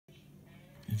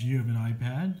If you have an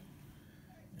iPad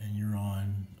and you're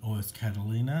on OS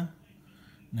Catalina,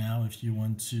 now if you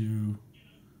want to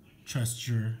trust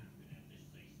your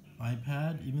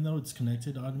iPad, even though it's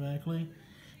connected automatically,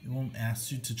 it won't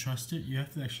ask you to trust it. You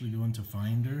have to actually go into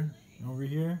Finder over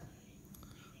here,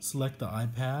 select the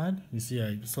iPad. You see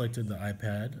I selected the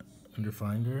iPad under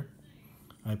Finder,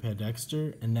 iPad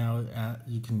Dexter, and now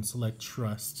you can select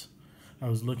Trust. I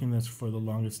was looking at this for the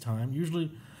longest time.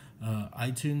 Usually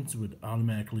iTunes would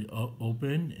automatically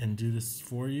open and do this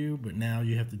for you, but now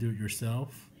you have to do it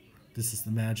yourself. This is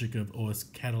the magic of OS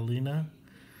Catalina.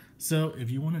 So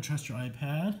if you want to trust your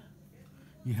iPad,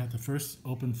 you have to first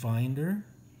open Finder,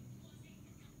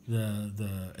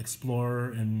 the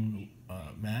Explorer in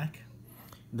Mac.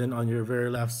 Then on your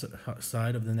very left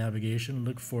side of the navigation,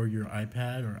 look for your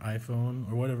iPad or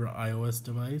iPhone or whatever iOS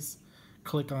device.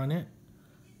 Click on it,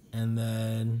 and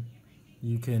then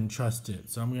you can trust it.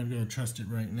 So I'm going to go trust it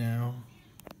right now.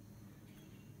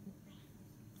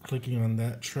 Clicking on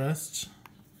that trust.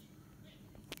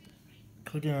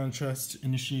 Clicking on trust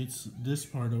initiates this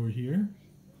part over here.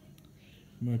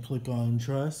 I'm going to click on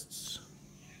trusts.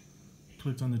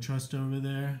 Clicked on the trust over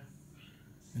there,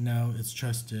 and now it's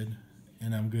trusted,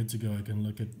 and I'm good to go. I can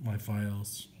look at my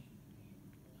files.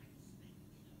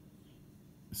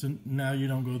 So now you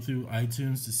don't go through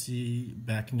iTunes to see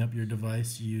backing up your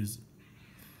device. You use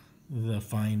the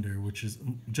Finder, which is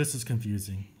just as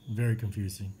confusing. Very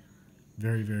confusing.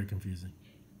 Very, very confusing.